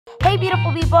Hey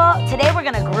beautiful people, today we're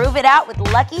gonna groove it out with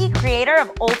Luckie, creator of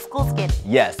Old School Skinny.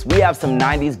 Yes, we have some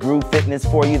 90s groove fitness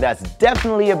for you that's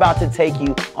definitely about to take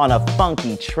you on a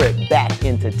funky trip back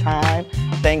into time.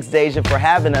 Thanks Deja for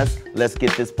having us. Let's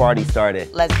get this party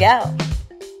started. Let's go.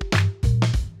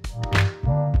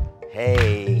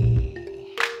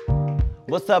 Hey,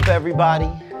 what's up everybody?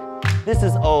 This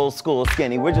is Old School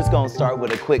Skinny. We're just gonna start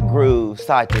with a quick groove,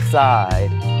 side to side.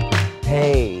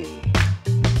 Hey.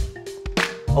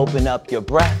 Open up your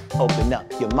breath, open up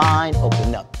your mind,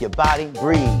 open up your body.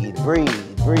 Breathe,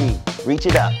 breathe, breathe. Reach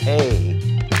it up,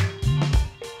 hey.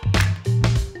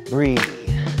 Breathe,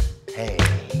 hey.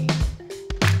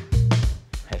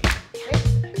 Hey.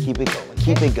 Keep it going,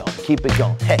 keep it going, keep it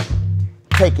going. Hey,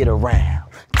 take it around,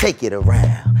 take it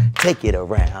around, take it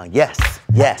around. Yes,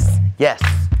 yes, yes.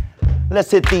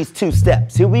 Let's hit these 2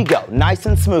 steps. Here we go, nice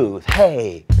and smooth.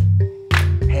 Hey,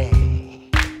 hey.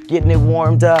 Getting it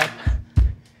warmed up.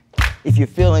 If you're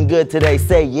feeling good today,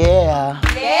 say yeah.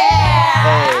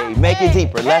 Yeah. Hey, make it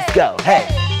deeper. Let's go. Hey.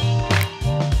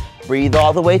 Breathe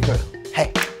all the way through.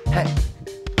 Hey, hey.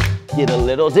 Get a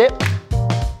little dip.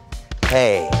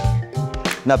 Hey.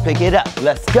 Now pick it up.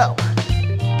 Let's go.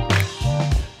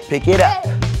 Pick it up.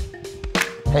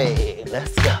 Hey,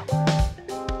 let's go.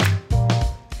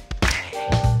 Hey.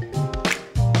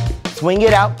 Swing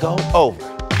it out, go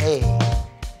over. Hey.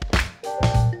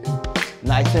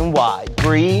 Nice and wide.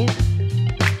 Breathe.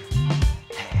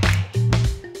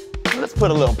 Let's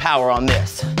put a little power on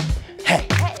this. Hey,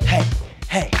 hey,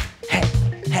 hey, hey,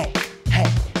 hey, hey,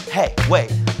 hey.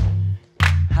 Wait.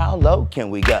 How low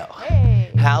can we go?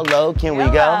 Hey. How low can we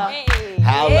go? Hey.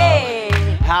 How low?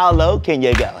 How low can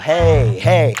you go? Hey,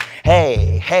 hey,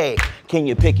 hey, hey. Can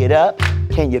you pick it up?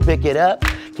 Can you pick it up?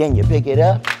 Can you pick it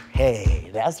up?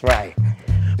 Hey, that's right.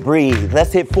 Breathe.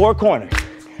 Let's hit 4 corners.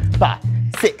 5,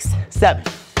 6, 7.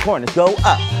 Corners. Go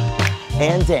up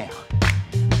and down.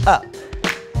 Up.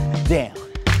 Down.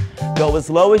 Go as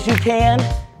low as you can.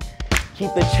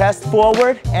 Keep the chest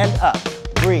forward and up.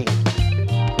 Breathe.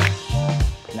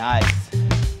 Nice.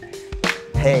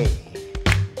 Hey.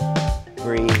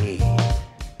 Breathe.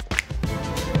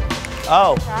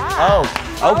 Oh. Oh.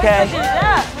 Okay.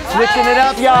 Switching it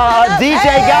up, y'all.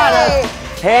 DJ got us.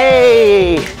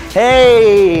 Hey.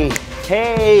 Hey.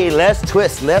 Hey. Let's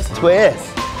twist. Let's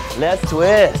twist. Let's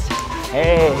twist.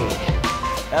 Hey.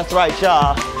 That's right,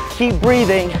 y'all. Keep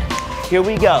breathing. Here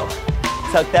we go.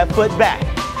 Tuck that foot back.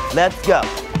 Let's go.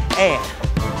 And,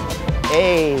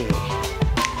 hey.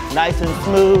 Nice and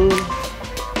smooth,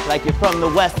 like you're from the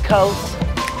West Coast.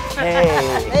 Hey.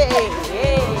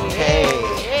 Hey.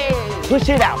 Push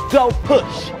it out. Go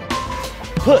push.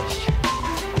 Push.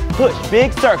 Push.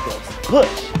 Big circles.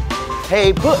 Push.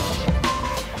 Hey, push.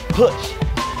 Push.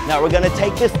 Now we're gonna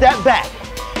take this step back.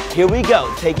 Here we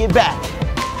go. Take it back.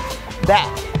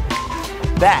 Back.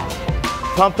 Back.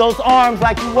 Pump those arms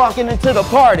like you're walking into the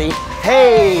party.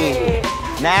 Hey.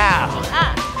 Now,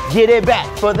 get it back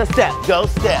for the step. Go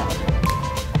step.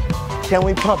 Can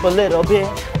we pump a little bit?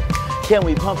 Can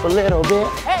we pump a little bit?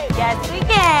 Hey, yes we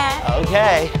can.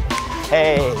 Okay.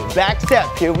 Hey, back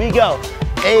step. Here we go.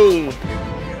 Hey.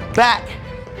 Back.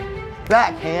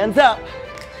 Back. Hands up.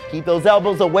 Keep those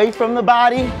elbows away from the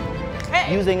body.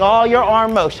 Hey. Using all your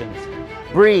arm motions.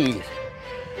 Breathe.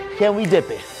 Can we dip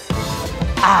it?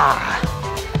 Ah.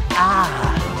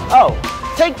 Ah.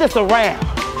 Oh, take this around,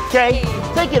 okay?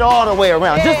 Take it all the way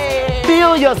around. Just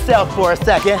feel yourself for a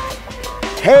second.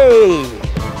 Hey.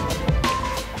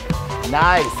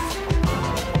 Nice.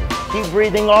 Keep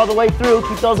breathing all the way through.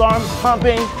 Keep those arms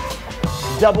pumping.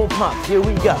 Double pump. Here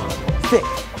we go. 6,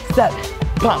 7,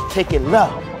 pump. Take it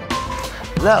low.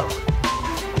 Low.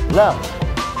 Low.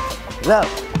 Low.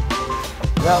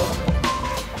 Low.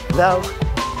 Low.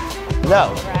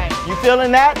 Low. Right. You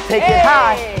feeling that? Take it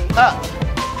high. Up.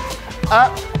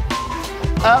 Up.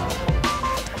 Up.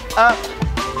 Up.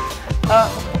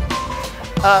 Up.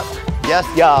 Up. Yes,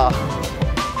 y'all.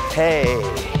 Hey.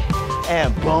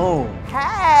 And boom.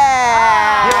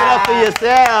 Hey. Give it up for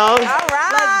yourselves. All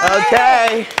right.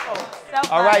 Okay.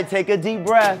 So All right, take a deep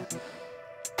breath.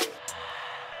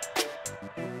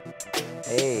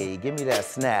 Hey, give me that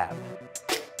snap.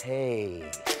 Hey.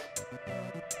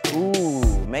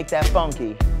 Ooh, make that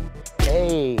funky.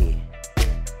 Hey.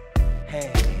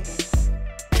 Hey.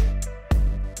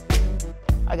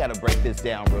 I gotta break this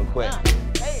down real quick.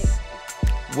 Hey.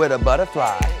 With a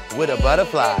butterfly, with a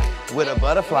butterfly, with a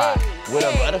butterfly, with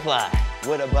a butterfly,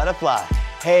 with a butterfly.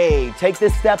 Hey, take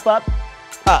this step up,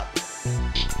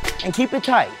 and keep it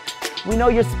tight. We know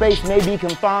your space may be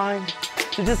confined,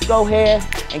 so just go ahead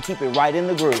and keep it right in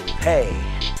the groove. Hey,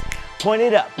 point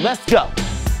it up, let's go.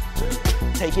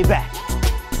 Take it back.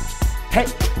 Hey,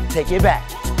 take it back.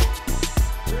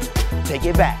 Take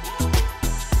it back.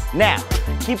 Now,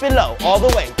 keep it low all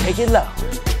the way. Take it low.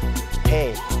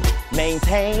 Hey,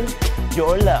 maintain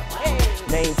your low.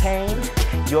 Maintain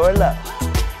your low.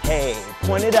 Hey,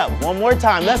 point it up one more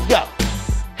time. Let's go.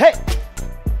 Hey,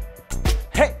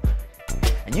 hey.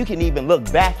 And you can even look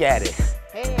back at it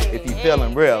if you're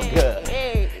feeling real good.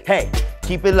 Hey,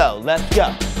 keep it low. Let's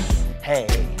go. Hey,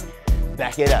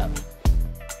 back it up.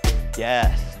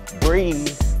 Yes,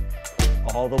 breathe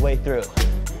all the way through.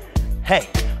 Hey,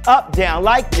 up, down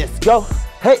like this. Go.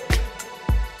 Hey.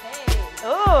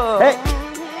 Ooh. Hey.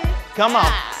 Come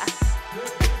on.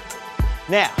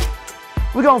 Now,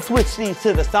 we're gonna switch these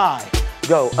to the side.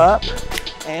 Go up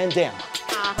and down.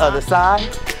 Other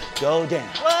side, go down.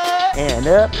 What? And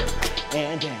up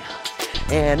and down.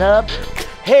 And up.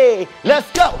 Hey,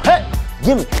 let's go. Hey,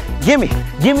 gimme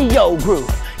your groove.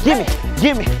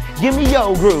 Gimme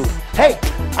your groove. Hey,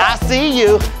 I see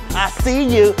you. I see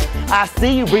you. I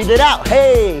see you. Breathe it out.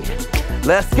 Hey,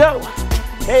 let's go.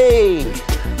 Hey,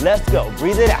 let's go.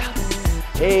 Breathe it out.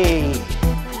 Hey.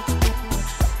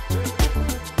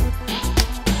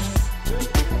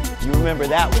 You remember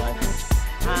that one.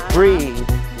 Breathe.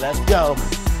 Let's go.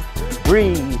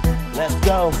 Breathe. Let's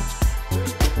go.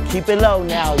 Keep it low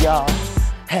now, y'all.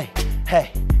 Hey,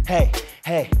 hey, hey,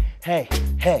 hey, hey,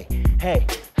 hey, hey,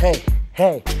 hey,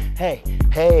 hey, hey,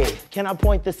 hey. Can I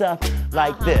point this up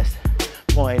like this?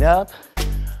 Point up,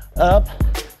 up,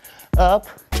 up,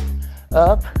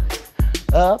 up,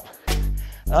 up,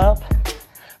 up,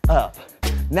 up.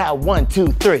 Now 1, 2,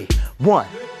 3. 1,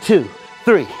 2,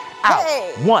 3. Out.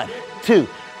 Hey. 1, 2,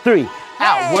 3.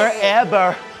 Out. Hey.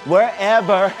 Wherever,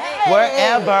 wherever, Hey.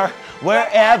 wherever,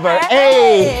 wherever.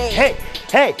 Hey, hey,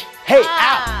 hey, hey,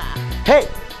 out. Hey,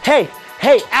 hey,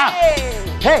 hey, out.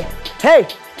 Hey, hey,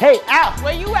 hey, out.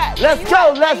 Where you at? Let's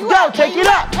go, let's go. Take it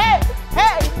up. Hey,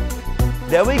 hey.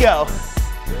 There we go.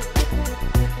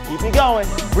 Keep it going.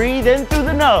 Breathe in through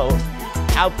the nose,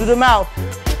 out through the mouth.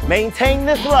 Maintain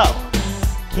this low.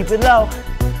 Keep it low.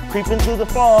 Creeping through the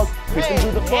fog. Creeping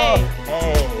through the fog.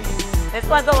 Hey. This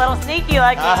one's a little sneaky,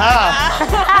 Lucky.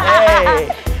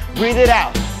 Hey. Breathe it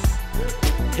out.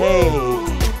 Hey.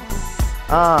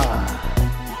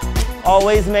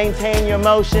 Always maintain your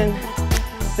motion.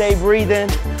 Stay breathing.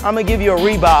 I'm gonna give you a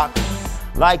Reebok.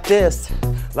 Like this.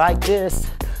 Like this.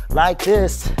 Like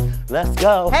this. Let's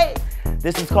go. Hey.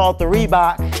 This is called the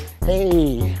Reebok.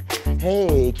 Hey,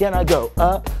 hey, can I go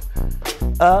up,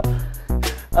 up,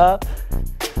 up,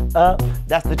 up?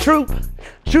 That's the troop,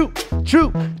 troop,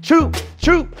 troop, troop,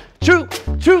 troop, troop,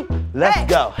 troop.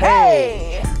 Let's go.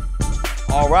 Hey.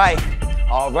 All right,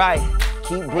 all right.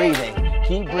 Keep breathing,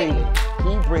 keep breathing,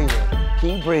 keep breathing,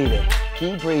 keep breathing,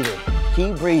 keep breathing,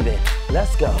 keep breathing.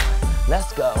 Let's go,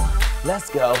 let's go,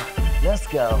 let's go, let's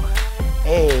go.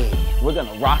 Hey, we're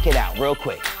gonna rock it out real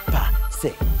quick. 5,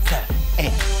 6, 7,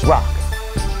 and rock.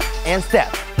 And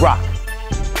step, rock.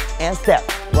 And step,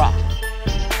 rock.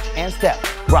 And step,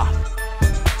 rock.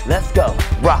 Let's go,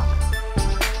 rock.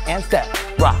 And step,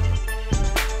 rock.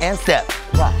 And step,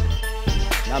 rock.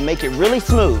 Now make it really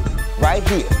smooth, right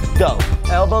here. Go,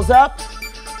 elbows up,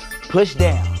 push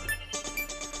down.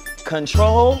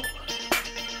 Control,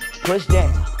 push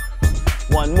down.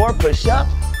 One more, push up,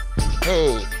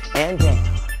 hey, and down.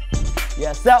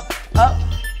 Yes, up,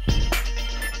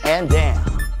 and down.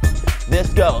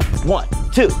 This goes 1,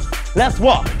 2, let's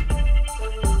walk.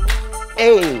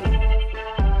 Hey,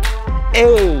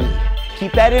 hey,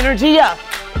 keep that energy up.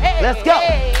 Hey, let's go.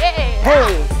 Hey, hey,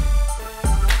 hey,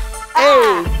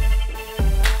 hey,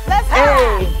 let's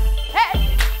hey,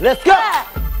 hey, let's go.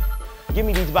 Give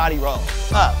me these body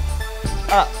rolls. Up,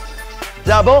 up,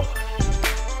 double,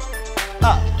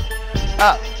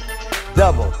 up,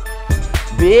 double.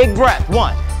 Big breath.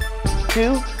 1,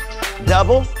 2,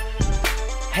 double.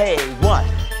 Hey, 1,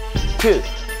 2.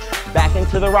 Back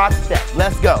into the rock step.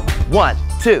 Let's go. 1,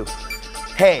 2.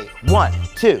 Hey, 1,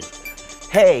 2.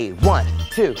 Hey, 1,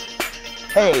 2.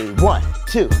 Hey, 1,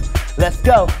 2. Let's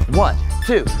go. 1,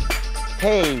 2.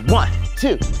 Hey, 1,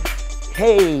 2.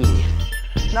 Hey.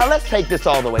 Now let's take this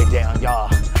all the way down, y'all.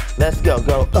 Let's go.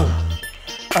 Go.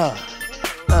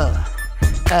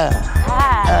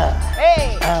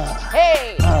 Hey,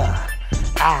 hey.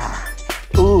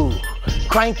 Ooh.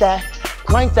 Crank that.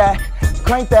 Crank that.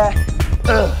 Crank that.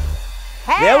 Hey.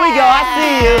 There we go. I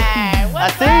see you. I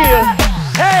see you.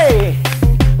 Hey.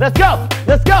 Let's go.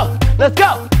 Let's go. Let's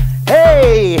go.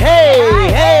 Hey,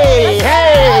 hey, hey,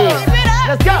 hey.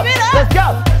 Let's go. Let's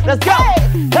go. Let's go.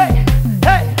 Hey,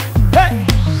 hey, hey.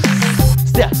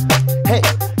 Step. Hey,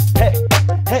 hey,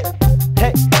 hey,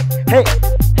 hey, hey,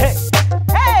 hey.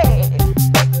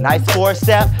 Hey. Nice 4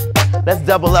 step. Let's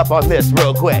double up on this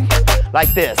real quick.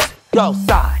 Like this. Go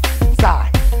side,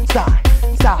 side, side,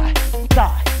 side,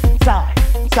 side, side,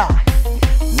 side.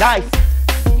 Nice.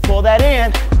 Pull that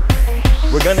in.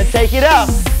 We're gonna take it up.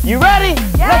 You ready?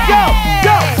 Yay! Let's go.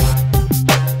 Go.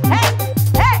 Hey,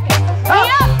 hey.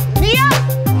 Knee up.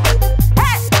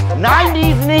 Hey.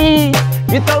 90s knees.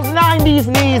 Get those 90s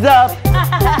knees up.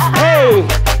 Hey.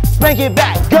 Spank it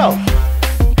back. Go.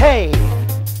 Hey.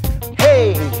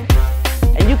 Hey.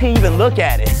 And you can even look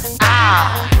at it.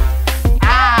 Ah.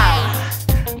 Ah.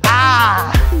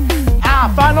 Ah.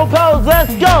 Ah. Final pose.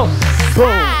 Let's go.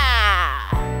 Boom.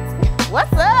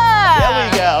 What's up?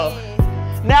 There we go.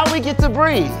 Now we get to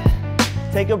breathe.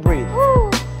 Take a breather. Woo.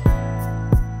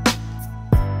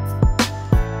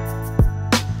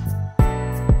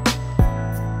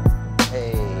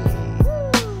 Hey.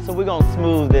 So we're gonna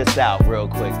smooth this out real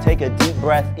quick. Take a deep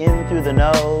breath in through the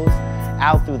nose,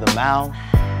 out through the mouth.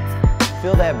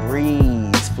 Feel that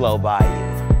breeze flow by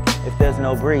you. If there's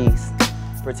no breeze,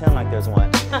 pretend like there's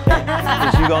one.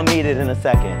 Because you're gonna need it in a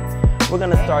second. We're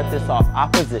gonna start this off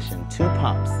opposition, 2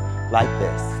 pumps, like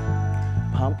this.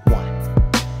 Pump 1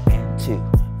 and 2.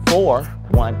 4,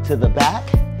 1 to the back.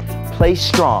 Place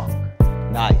strong.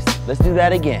 Nice. Let's do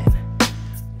that again.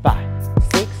 5,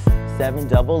 6, 7,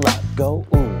 double up. Go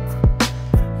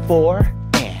ooh. 4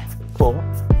 and 4,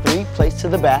 3, place to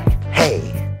the back. Hey.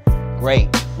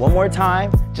 Great. One more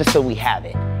time, just so we have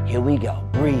it. Here we go.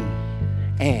 Breathe.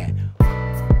 And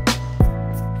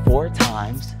 4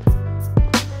 times.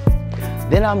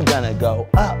 Then I'm gonna go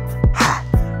up, ha.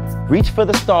 Reach for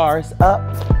the stars, up,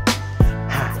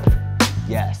 ha.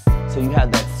 Yes, so you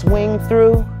have that swing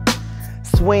through,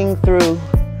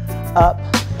 up,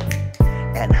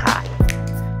 and high.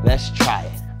 Let's try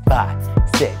it. 5,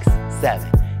 6,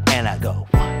 7, and I go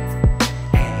 1,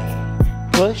 hey.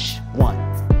 Push, 1,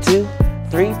 2,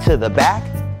 3 to the back,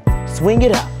 swing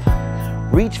it up.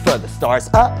 Reach for the stars,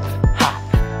 up, hop,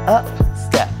 up,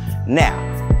 step. Now,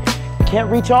 can't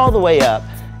reach all the way up.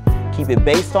 Keep it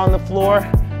based on the floor.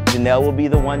 Janelle will be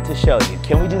the one to show you.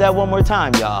 Can we do that one more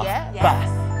time, y'all? Yeah.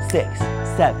 5, 6,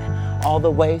 7, all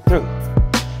the way through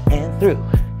and through.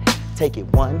 Take it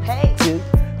 1, 2,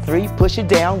 3, push it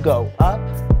down, go up.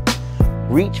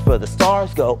 Reach for the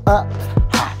stars, go up,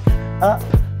 hop, up,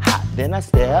 hop. Then I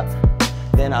step,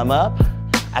 then I'm up.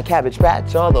 I cabbage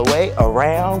patch all the way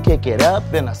around, kick it up,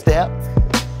 then I step.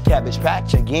 Cabbage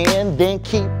patch again, then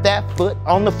keep that foot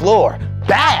on the floor.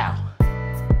 Bow!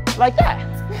 Like that.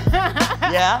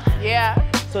 Yeah?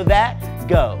 Yeah. So that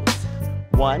goes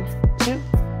 1, 2,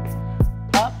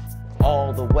 up,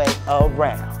 all the way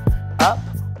around. Up,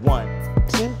 1,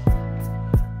 2,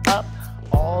 up,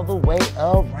 all the way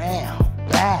around.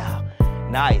 Bow.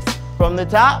 Nice. From the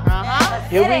top,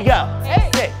 here we go.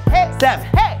 6, 7,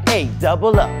 8,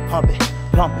 double up. Pump it,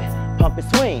 pump it, pump it,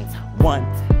 swing.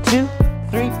 1, 2,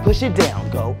 3, push it down,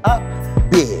 go up,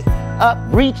 big, up,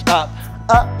 reach up,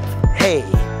 hey,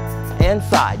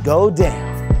 inside, go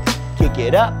down, kick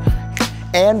it up,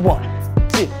 and 1,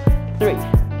 2, 3,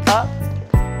 up,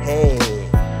 hey,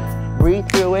 breathe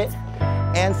through it,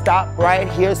 and stop right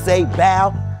here, say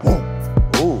bow, boom,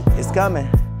 ooh, it's coming,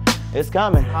 it's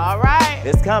coming. All right.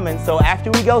 It's coming, so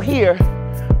after we go here,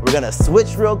 we're gonna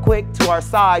switch real quick to our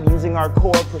side using our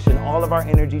core, pushing all of our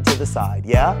energy to the side,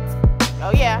 yeah? Oh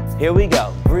yeah. Here we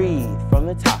go. Breathe from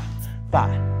the top.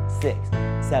 5, 6,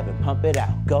 7. Pump it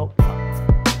out. Go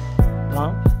pump.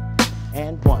 Pump.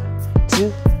 And 1,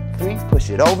 2, 3. Push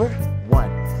it over.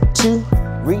 1, 2.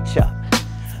 Reach up.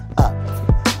 Up.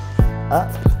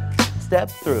 Up. Step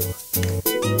through.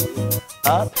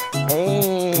 Up.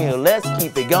 Hey. Let's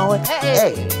keep it going.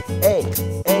 Hey. Hey.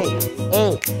 Hey.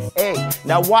 Hey. Hey.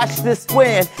 Now watch this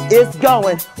swing. It's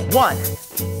going. 1.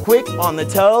 Quick on the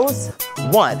toes.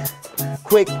 1.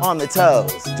 Quick on the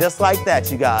toes, just like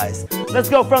that, you guys. Let's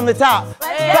go from the top.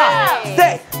 5,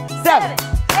 6, 7.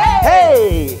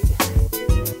 Hey,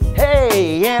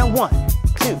 hey, and 1,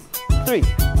 2, 3.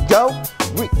 Go,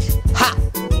 reach, hop,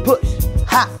 push,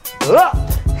 hop, up,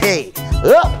 hey,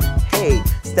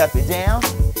 Step it down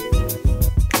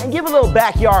and give a little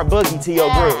backyard boogie to your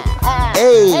groove.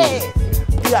 Hey,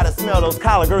 you gotta smell those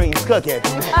collard greens cooking.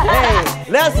 Hey,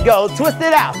 let's go, twist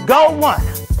it out. Go 1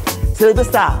 to the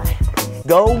side.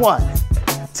 Go 1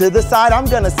 to the side. I'm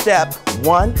gonna step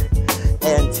 1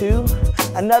 and 2.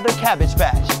 Another cabbage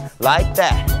patch, like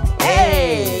that.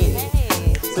 Hey!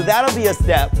 So that'll be a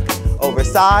step over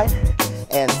side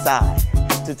and side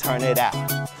to turn it out.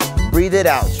 Breathe it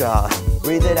out, y'all.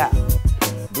 Breathe it out.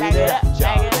 Breathe it up,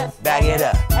 y'all. Bag it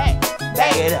up.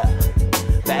 Bag it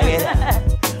up. Bag it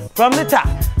up. From the top.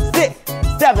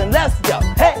 6, 7, let's go.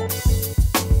 Hey!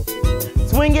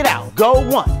 Swing it out. Go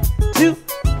 1, 2,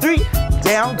 3,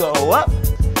 down, go up,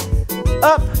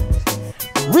 up,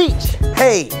 reach,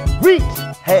 hey, reach,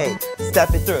 hey, step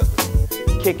it through.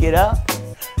 Kick it up,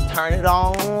 turn it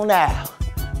on out.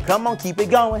 Come on, keep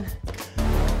it going.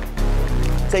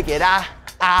 Take it,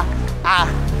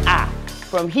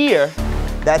 From here,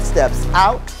 that steps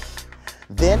out,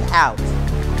 then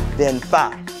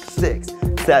 5, 6,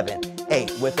 7,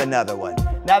 8 with another one.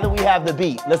 Now that we have the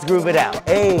beat, let's groove it out.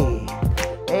 Hey,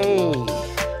 hey,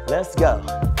 let's go,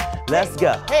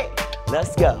 hey,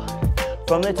 let's go.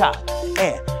 From the top,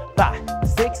 and 5,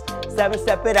 6, 7,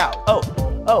 step it out. Oh,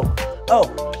 oh,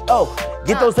 oh, oh.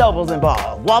 Get those elbows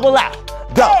involved. Wobble out,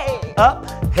 go, hey. Up,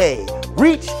 hey,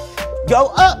 reach,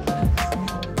 go up,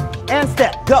 and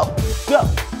step, go, go.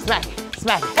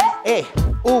 Smack it, hey,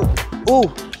 ooh, ooh.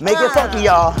 Make it funky,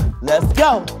 y'all. Let's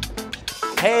go.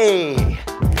 Hey,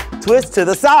 twist to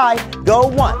the side, go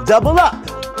 1, double up,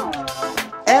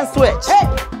 and switch. Hey,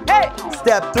 hey.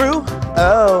 Step through,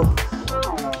 oh,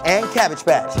 and cabbage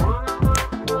patch.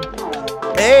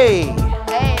 Hey,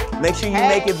 hey. Make sure you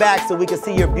make it back so we can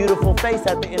see your beautiful face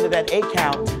at the end of that 8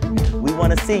 count. We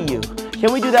want to see you.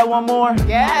 Can we do that one more?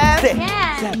 Yes. 6,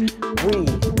 7,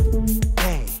 breathe.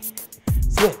 Hey,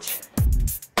 switch.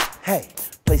 Hey,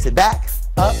 place it back,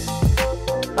 up,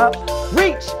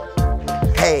 reach.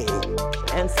 Hey,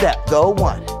 and step, go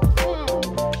 1.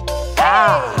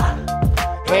 Ah,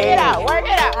 hey. Work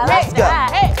it out. Let's go.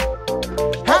 Hey.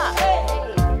 Ha.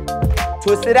 Hey.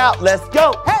 Twist it out, let's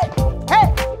go. Hey,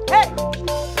 hey, hey.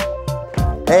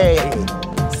 Hey,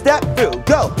 step through,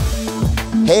 go.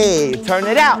 Hey, turn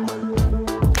it out.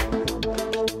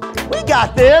 We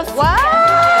got this. What?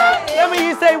 Let me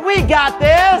you say, we got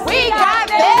this. We got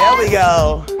this. There we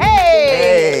go.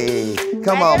 Hey. Hey,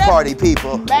 come on, party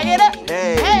people. Back it up.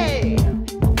 Hey.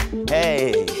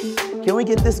 Hey. Can we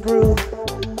get this groove?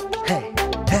 Hey,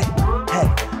 hey, hey.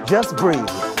 Just breathe.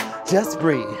 Just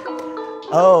breathe.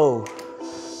 Oh.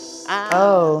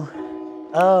 Oh.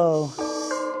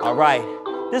 Oh. All right.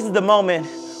 This is the moment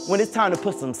when it's time to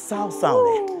put some sauce on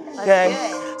it. Okay?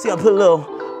 So you're gonna put a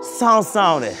little sauce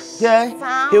on it. Okay?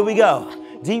 Here we go.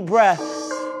 Deep breath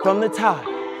from the top.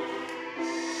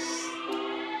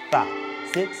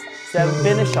 5, 6, 7,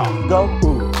 finish off. Go.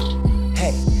 Ooh.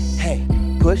 Hey, hey.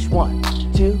 Push 1,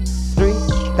 2, 3,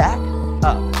 back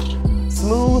up.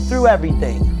 Smooth through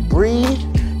everything. Breathe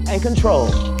and control.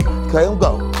 Okay,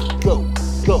 go, go,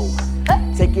 go.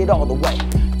 Take it all the way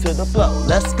to the flow.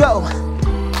 Let's go.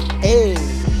 Hey,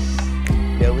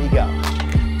 there we go.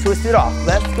 Twist it off.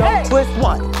 Let's go. Hey. Twist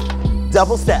 1,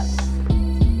 double step.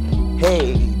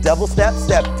 Hey, double step,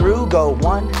 step through. Go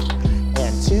 1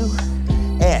 and 2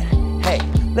 and hey.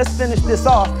 Let's finish this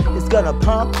off. It's gonna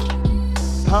pump,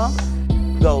 pump.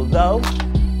 Go low,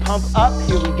 pump up,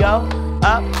 here we go,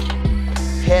 up,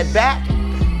 head back,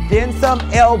 then some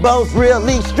elbows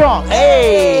really strong,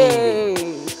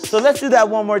 hey! So let's do that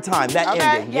one more time, that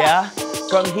ending, yeah?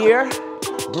 From here,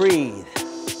 breathe,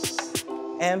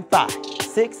 and 5,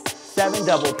 6, 7,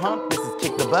 double pump, this is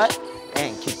kick the butt,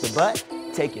 and kick the butt,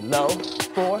 take it low,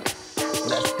 4,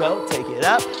 let's go, take it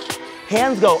up,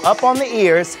 hands go up on the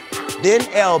ears, then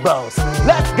elbows,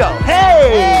 let's go,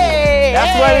 hey!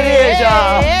 That's what it is,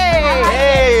 y'all.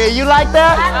 Hey, you like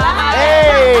that?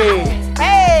 Hey,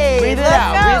 hey. Breathe it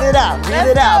out, breathe it out, breathe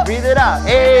it out, breathe it out.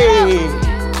 Hey,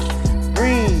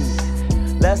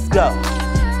 breathe. Let's go.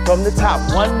 From the top,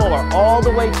 one more, all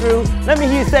the way through. Let me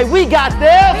hear you say, we got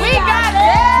this. We got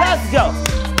this. Let's go.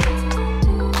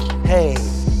 Hey,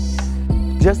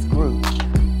 just groove,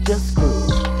 just groove.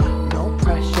 No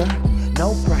pressure,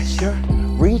 no pressure.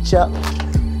 Reach up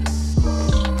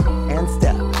and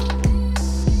step.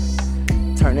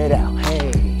 Turn it out,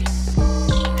 hey,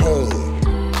 hey.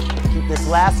 Keep this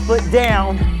last foot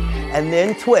down and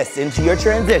then twist into your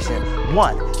transition.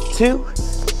 1, 2,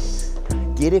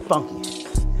 get it funky.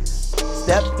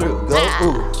 Step through, go,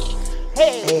 ooh.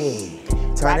 Hey,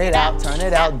 hey. Turn it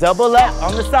out, double up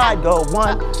on the side. Go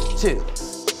 1, 2.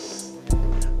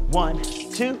 1,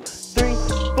 2, 3,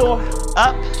 4,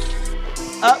 up,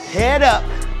 up, head up.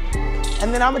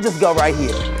 And then I'm gonna just go right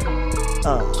here.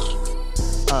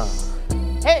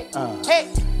 Hey, hey,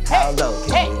 how low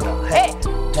can we go? Hey,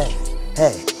 hey,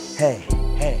 hey, hey,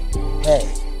 hey, hey,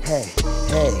 hey,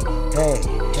 hey, hey,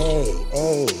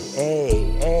 hey, hey,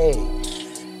 hey.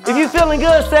 If you feeling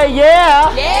good, say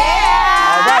yeah.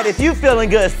 Yeah. All right, if you feeling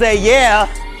good, say yeah.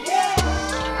 Yeah.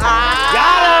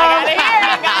 Got him.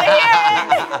 Gotta hear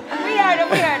it. We heard him.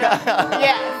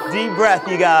 Yes. Deep breath,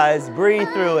 you guys. Breathe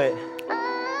through it.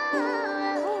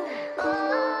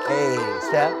 Hey,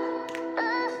 step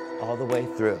all the way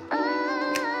through.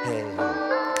 Hey,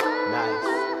 nice.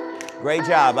 Great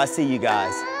job. I see you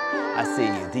guys. I see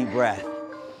you. Deep breath.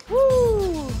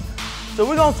 Woo. So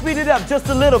we're gonna speed it up just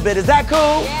a little bit. Is that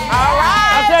cool? Yeah. All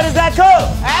right. I said, is that cool?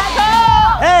 That's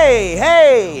cool. Hey,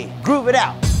 hey, groove it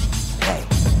out. Hey,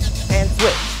 and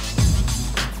switch.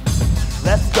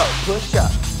 Let's go, push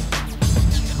up.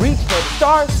 Reach for the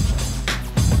stars.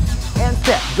 And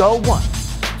step, go 1.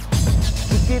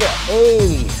 Keep it up,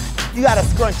 hey. You gotta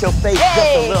scrunch your face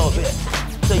just a little bit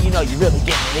so you know you're really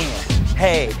getting it in.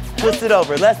 Hey, twist it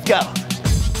over, let's go.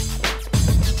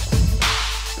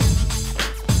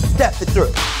 Step it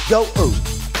through, go ooh,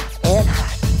 and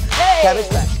high. Hey.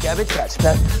 Cabbage patch,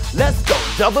 let's go,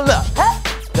 double up,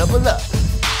 double up.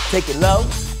 Take it low,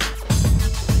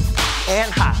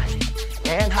 and high,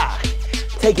 and high.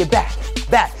 Take it back,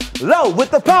 low with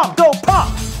the pump, go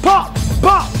pump, pump,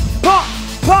 pump, pump,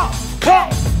 pump,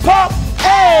 pump, pump,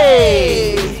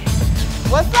 hey!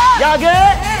 What's up? Y'all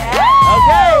good?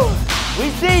 Okay, we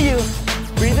see you.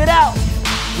 Breathe it out,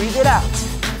 breathe it out,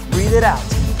 breathe it out.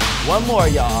 One more,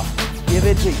 y'all. Give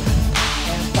it to you.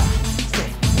 And 5,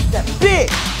 6, 7, big,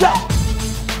 go.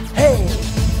 Hey,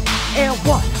 and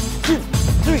 1, 2,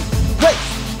 3, place,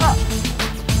 up,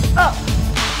 up,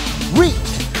 reach,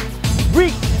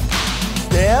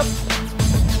 step.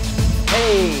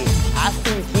 Hey, I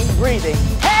see you, keep breathing.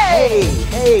 Hey,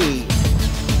 hey,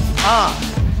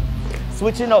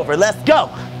 switching over, let's go.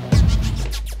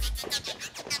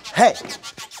 Hey,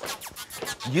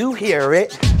 you hear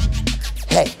it.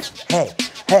 Hey, hey,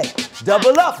 hey,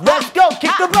 double up, let's go,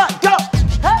 kick the butt, go.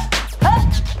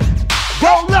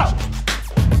 Go low,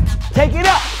 take it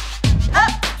up.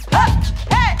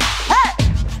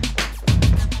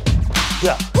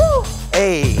 Yeah.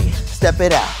 Hey, step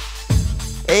it out.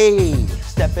 Hey,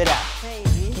 step it out.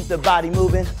 Keep the body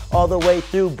moving all the way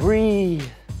through, breathe.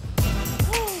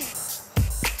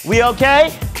 We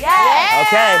okay? Yeah.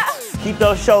 Okay, keep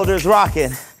those shoulders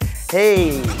rocking.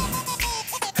 Hey.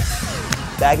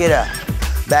 Back it up,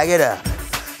 back it up.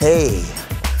 Hey,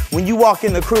 when you walk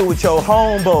in the crew with your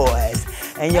homeboys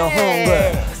and your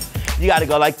homegirls, you gotta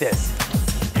go like this.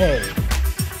 Hey,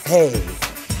 hey,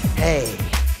 hey,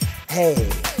 hey,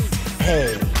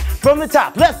 hey. From the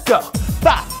top, let's go.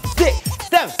 5, 6,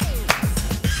 7.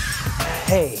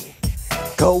 Hey,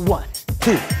 go 1,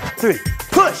 2, 3,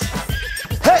 push.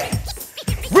 Hey,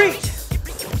 reach.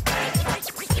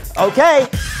 Okay,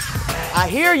 I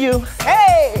hear you.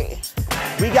 Hey.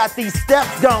 We got these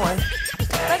steps going.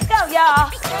 Let's go, y'all.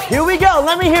 Here we go.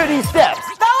 Let me hear these steps.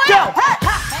 Go.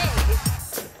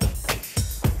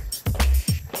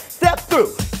 Step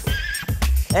through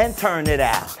and turn it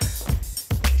out.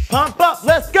 Pump up.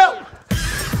 Let's go.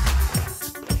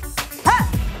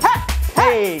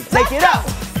 Hey, take it up.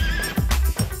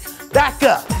 Back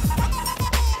up.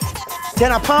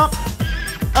 Can I pump?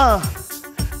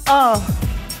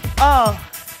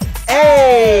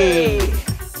 Hey.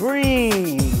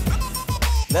 Breathe.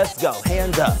 Let's go.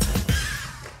 Hands up.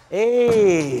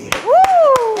 Hey.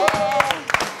 Woo.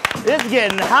 It's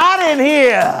getting hot in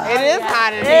here. It is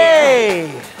hot in Hey.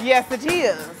 here. Yes, it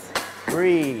is.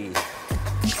 Breathe.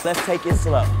 Let's take it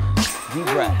slow. Deep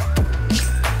breath.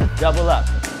 Double up.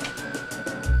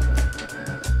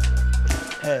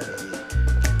 Hey.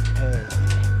 Hey.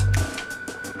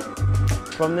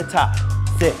 From the top.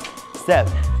 6,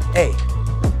 7, 8.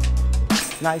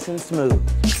 Nice and smooth.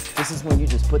 This is when you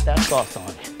just put that sauce on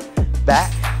it.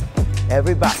 Back,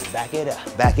 everybody, back it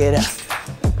up, back it up.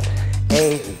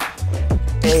 Hey,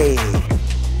 hey.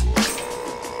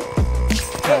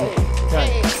 Turn it, turn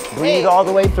it. Breathe all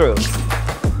the way through.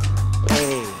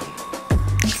 Hey,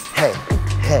 hey,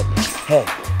 hey, hey.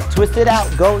 Twist it out,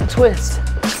 go twist.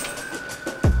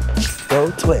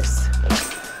 Go twist.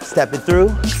 Step it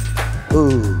through.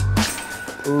 Ooh,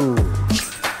 ooh.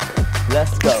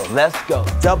 Let's go, let's go.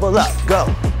 Double up, go.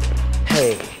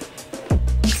 Hey.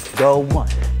 Go 1,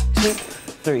 2,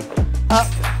 3, up.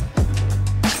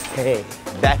 Hey,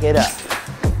 back it up.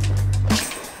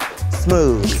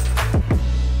 Smooth.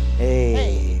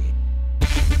 Hey.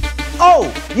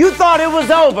 Oh, you thought it was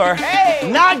over. Hey.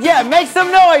 Not yet. Make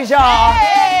some noise, y'all.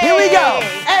 Hey. Here we go.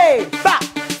 Hey, 5,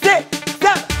 6,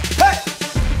 7, hey.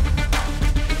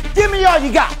 Give me all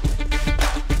you got.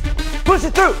 Push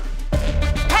it through.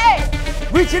 Hey.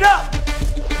 Reach it up.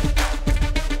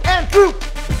 And through.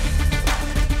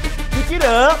 Pick it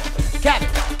up.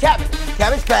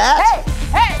 Cabbage patch. Hey.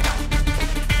 Hey.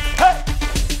 Hey.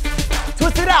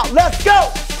 Twist it out. Let's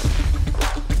go.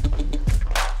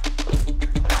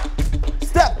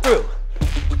 Step through.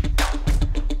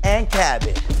 And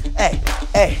cabbage. Hey,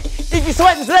 hey. If you're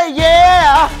sweating, say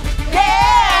yeah.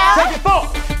 Yeah. Take it 4,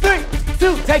 3,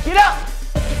 2. Take it up.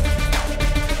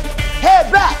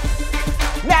 Head back.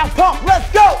 Now pump.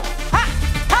 Let's go. Ha.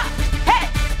 Ha.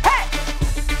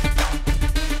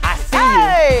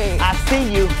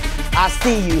 I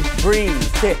see you. Breathe.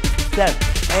 6, 7,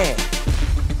 and.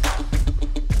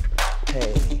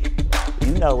 Hey,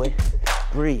 you know it.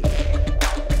 Breathe.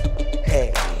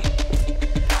 Hey.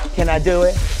 Can I do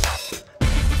it?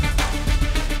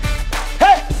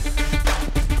 Hey!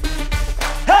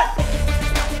 Hey!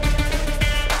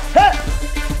 Hey!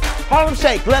 Harlem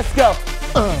Shake, let's go.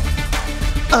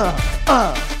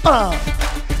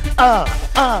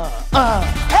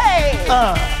 Hey!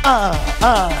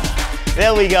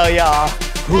 There we go, y'all.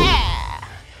 Yeah.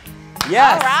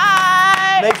 Yes. All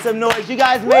right. Make some noise. You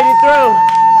guys made it through.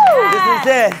 This is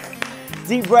it.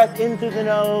 Deep breath in through the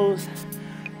nose,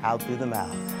 out through the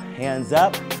mouth. Hands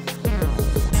up.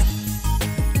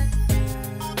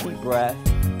 Deep breath.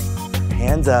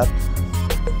 Hands up.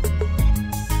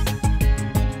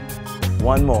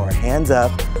 One more. Hands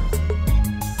up.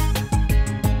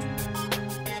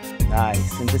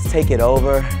 Nice. And just take it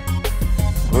over.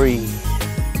 Breathe.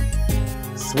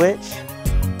 Switch.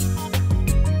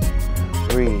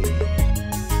 Breathe.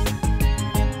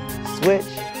 Switch.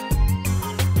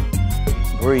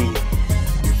 Breathe.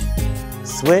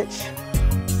 Switch.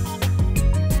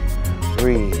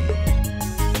 Breathe.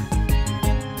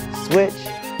 Switch.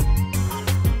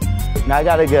 Now I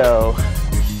gotta go.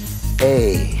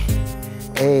 A.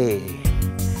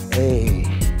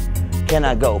 Can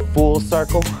I go full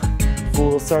circle?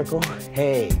 Full circle.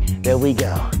 Hey, there we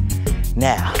go.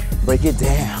 Now, break it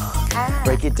down.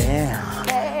 Break it down.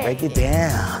 Break it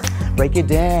down. Break it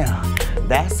down.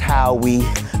 That's how we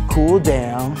cool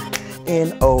down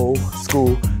in old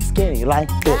school skinny like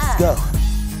this. Go.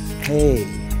 Hey,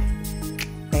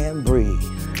 and breathe.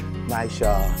 Nice,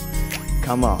 y'all.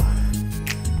 Come on.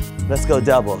 Let's go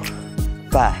double.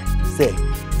 5, 6,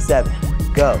 7.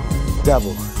 Go.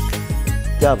 Double.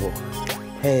 Double.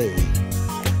 Hey.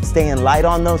 Staying light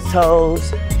on those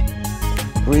toes.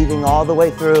 Breathing all the way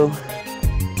through.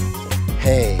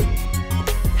 Hey.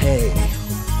 Hey.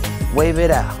 Wave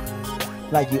it out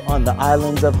like you're on the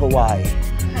islands of Hawaii.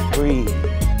 Breathe.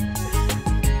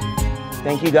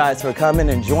 Thank you guys for coming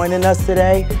and joining us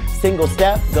today. Single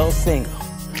step, go single.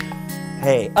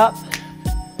 Hey, up.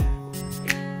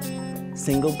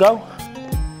 Single, go.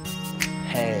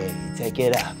 Hey, take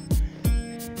it up.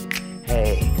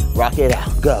 Hey, rock it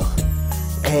out, go.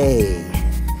 Hey,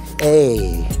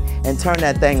 hey, and turn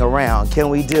that thing around. Can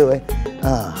we do it?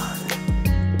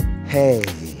 Hey,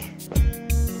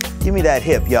 give me that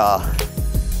hip, y'all.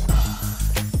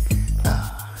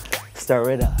 Stir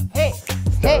it up. Hey.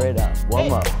 Stir it up. One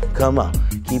more. Come on.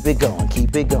 Keep it going.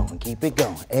 Keep it going. Keep it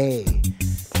going. Hey,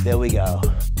 there we go.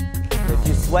 If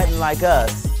you're sweating like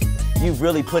us, you've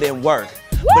really put in work.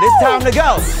 Woo! But it's time to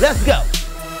go. Let's go.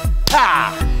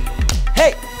 Ha!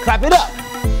 Hey, clap it up.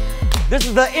 This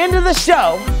is the end of the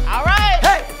show. All right.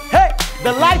 Hey, hey,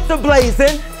 the lights are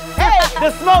blazing. Hey,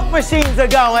 the smoke machines are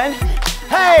going.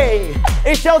 Hey,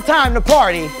 it's your time to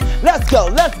party. Let's go,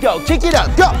 let's go. Kick it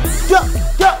up. Go, go,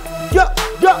 go, go,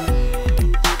 go.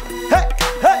 Hey,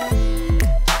 hey,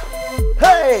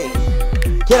 hey.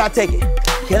 Can I take it?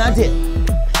 Can I dip?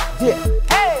 Dip,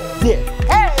 Hey. dip,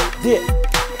 Hey. dip,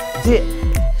 dip,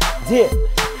 dip,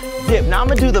 dip. Now I'm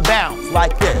gonna do the bounce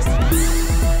like this.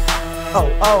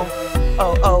 Oh, oh.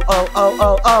 Oh, oh, oh, oh,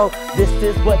 oh, oh. This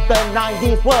is what the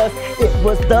 90s was. It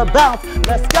was the bounce.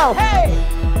 Let's go. Hey!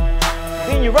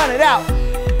 Then you run it out.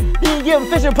 Then you give them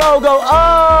fish and pole, go,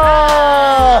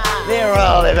 oh! Then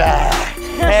roll it back.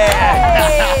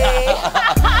 Hey!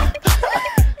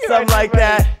 Something like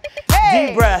that. Hey.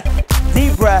 Deep breath,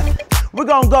 deep breath. We're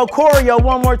gonna go choreo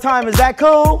one more time. Is that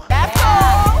cool? That's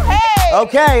cool. Hey.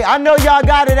 Okay, I know y'all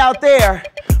got it out there.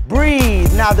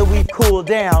 Breathe now that we've cooled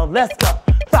down. Let's go.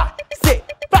 5, 6,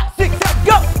 5, 6, 7,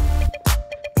 go!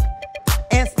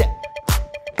 And step.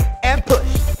 And push.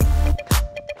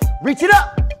 Reach it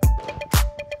up.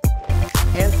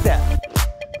 And step.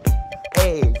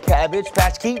 Hey, cabbage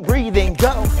patch, keep breathing,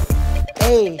 go.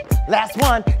 Hey, last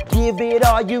one. Give it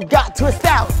all you got, twist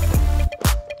out.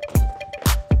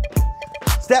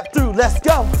 Step through, let's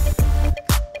go.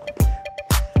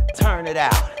 Turn it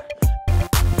out.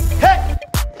 Hey,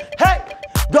 hey.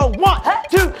 Go 1,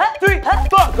 2, 3,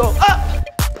 4. Go up,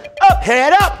 up,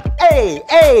 head up. Hey,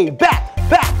 hey, back,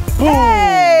 back, boom.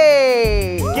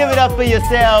 Hey. Give it up for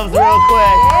yourselves real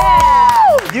quick.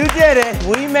 Yeah. You did it.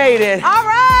 We made it. All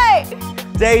right.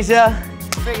 Deja,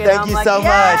 thank you so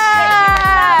much.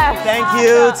 Thank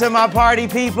you to my party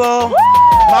people,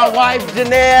 my wife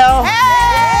Janelle,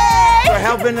 for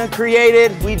helping to create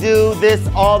it. We do this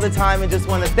all the time and just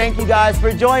want to thank you guys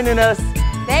for joining us.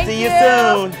 Thank See you you.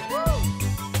 soon.